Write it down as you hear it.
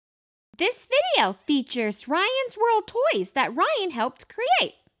This video features Ryan's World toys that Ryan helped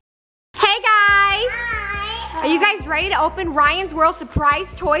create. Hey guys! Hi! Are you guys ready to open Ryan's World surprise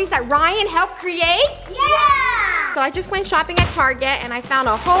toys that Ryan helped create? Yeah! So I just went shopping at Target and I found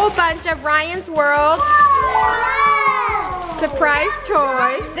a whole bunch of Ryan's World surprise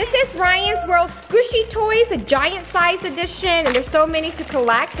toys. This is Ryan's World Squishy Toys, a giant size edition, and there's so many to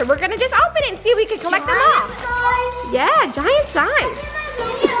collect. So we're gonna just open it and see if we can collect them all. Size? Yeah, giant size.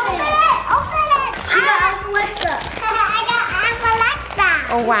 Open it! She got Lexa. I got Lexa.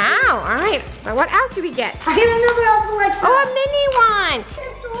 Oh wow, all right. Now what else do we get? I got another Lexa. Oh, a mini one.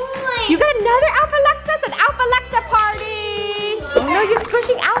 You got another Alpha Lexa? It's an Alpha Lexa party. Oh no, you're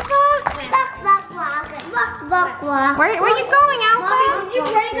squishing Alpha? Where are you going, Alpha? Mommy, did you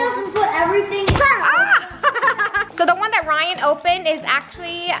break us and put everything in? Ah! So the one that Ryan opened is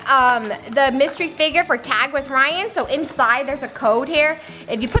actually the mystery figure for Tag with Ryan. So inside there's a code here.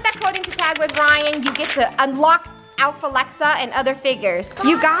 If you put that code into Tag with Ryan, you get to unlock Alpha Lexa and other figures.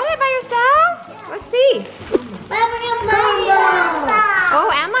 You got it by yourself? Let's see. Oh,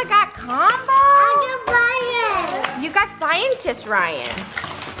 Emma got combo. You got scientist, Ryan.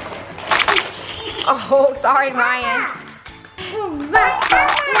 Oh, sorry, Ryan.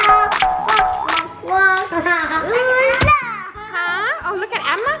 Huh? Oh, look at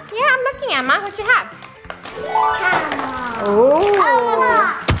Emma. Yeah, I'm looking, Emma. What you have?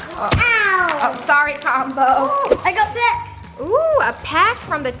 Oh, sorry, combo. I got Peck. Ooh, a pack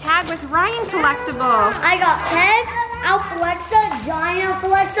from the Tag with Ryan collectible. I got Peck, Alpha Lexa, Giant Alpha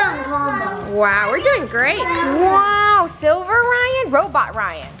Lexa, and Combo. Wow, we're doing great. Wow, Silver Ryan, Robot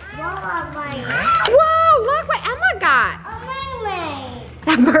Ryan. Robot Ryan. Whoa, look what Emma got.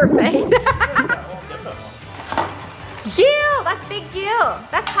 A mermaid. A mermaid. Gil, that's Big Gil.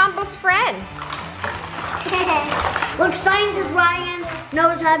 That's Combo's friend. Look, Scientist Ryan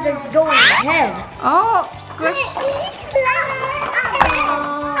knows how to go in his head. Oh, squish.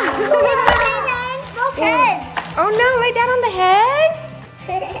 Oh no, lay down on the head?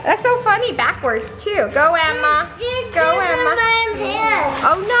 That's so funny, backwards too. Go Emma. Go Emma.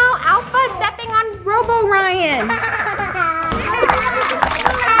 Oh no, Alpha stepping on Robo Ryan.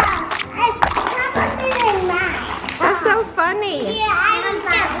 That's so funny.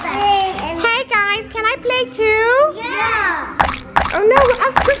 Hey guys, can I play too? Yeah. Oh no, we're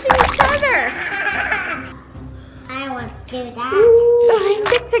all squishing each other. I want to do that. Ooh, they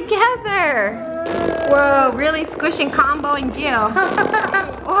stick together. Whoa, really squishing Combo and Gil.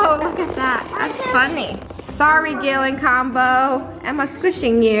 Whoa, look at that. That's funny. Sorry, Gil and Combo. Emma's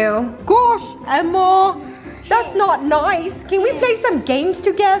squishing you. Gosh, Emma, that's not nice. Can we play some games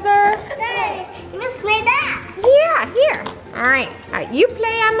together? Let's play that. Yeah, here. All right, you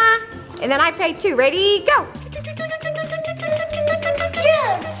play, Emma, and then I play too. Ready, go.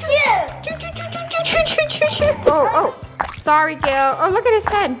 Oh, sorry, Gil. Oh, look at his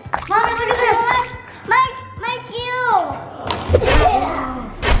head. Mommy, look at this. My Gil.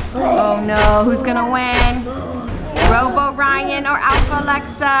 Oh no, who's gonna win? Robo Ryan or Alpha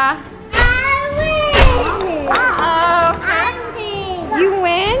Lexa? I win. Uh-oh. I win. You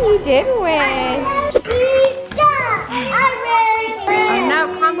win? You did win. Oh no,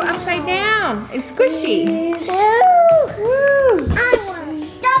 Combo upside down. It's squishy. Woo. I want to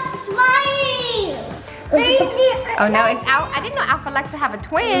stop smiling. Oh no, it's out. I didn't know Alpha Lexa have a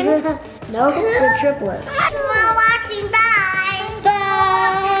twin. No, they're triplets. We're watching. Bye.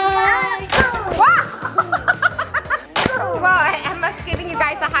 Bye. Wow. Wow, Emma's giving you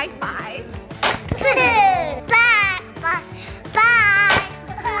guys a high five. Bye. Bye. Bye.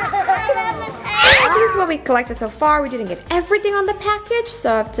 This is what we collected so far. We didn't get everything on the package,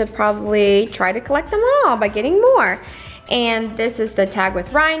 so I have to probably try to collect them all by getting more. And this is the Tag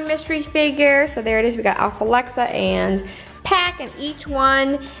with Ryan mystery figure. So there it is. We got Alpha Lexa and Pack, and each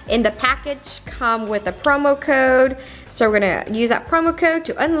one in the package come with a promo code. So we're gonna use that promo code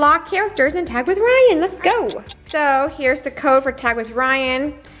to unlock characters in Tag with Ryan. Let's go. So here's the code for Tag with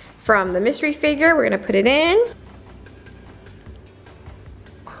Ryan from the mystery figure. We're gonna put it in.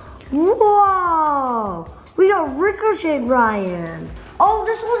 Whoa! We got Ricochet Ryan. Oh,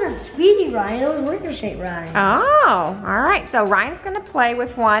 this wasn't Speedy Ryan, it was Ricochet Ryan. Oh, all right. So Ryan's gonna play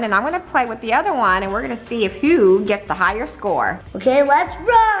with one and I'm gonna play with the other one, and we're gonna see if who gets the higher score. Okay, let's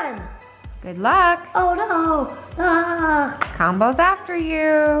run! Good luck. Oh no! Ah! Combo's after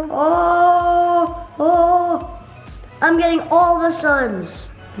you. Oh! I'm getting all the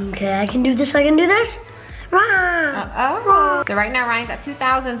suns. Okay, I can do this, I can do this. Uh-oh. So right now Ryan's at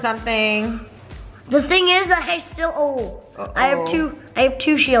 2,000 something. The thing is that I still I have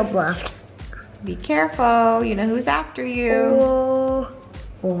two shields left. Be careful, you know who's after you.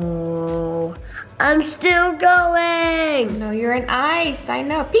 Oh. I'm still going. No, you're in ice. I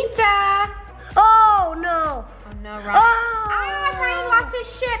know. Pizza. Oh no. Oh no, Ryan. Ryan lost his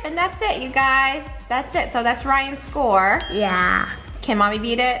ship, and that's it, you guys. That's it. So that's Ryan's score. Yeah. Can mommy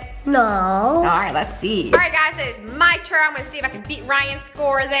beat it? No. All right, let's see. All right, guys, it's my turn. I'm gonna see if I can beat Ryan's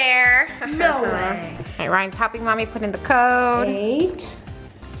score there. No way. Hey, Ryan's helping mommy put in the code. 8,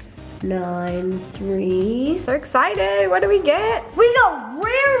 9, 3. So excited. What do we get? We got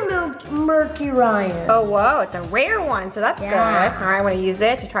rare Murky Ryan. Oh, whoa, it's a rare one, so that's Yeah. good. All right, I'm gonna use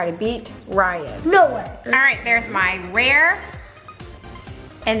it to try to beat Ryan. No way. All right, there's my rare.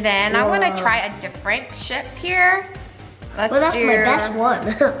 And then I wanna try a different ship here. Let's Well, that's do... my best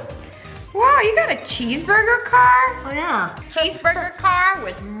one. Wow, you got a cheeseburger car? Oh yeah. Cheeseburger car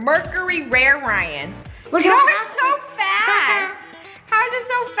with Mercury Rare Ryan. Look How how is it so fast? How is it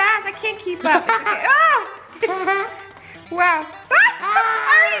so fast? I can't keep up. It's okay. Oh! Wow.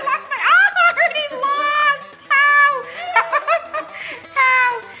 I already lost my... Oh, I already lost! How?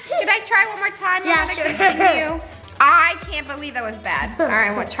 How? Can I try one more time? Yeah, I want to sure. continue. I can't believe that was bad. All right,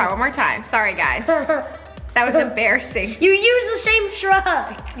 I'm going to try one more time. Sorry, guys. That was embarrassing. You use the same truck.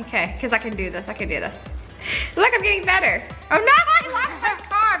 Okay, because I can do this. I can do this. Look, I'm getting better. Oh, no, I lost my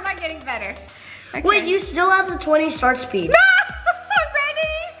car. I'm not getting better. Okay. Wait, you still have the 20 start speed. No!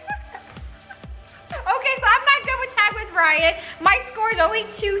 Ready? Okay, so I'm not good with tag with Ryan. My score is only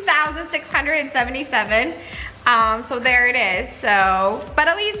 2,677. So there it is. So, but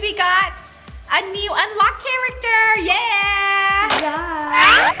at least we got a new unlocked character. Yeah!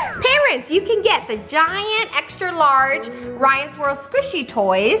 Parents, you can get the giant extra large Ryan's World Squishy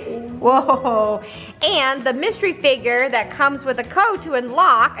toys. Whoa! And the mystery figure that comes with a code to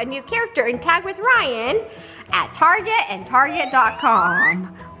unlock a new character in Tag with Ryan at Target and Target.com.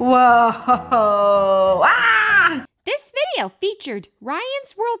 Whoa! Ah! This video featured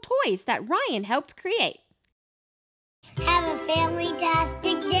Ryan's World toys that Ryan helped create. Have a family time.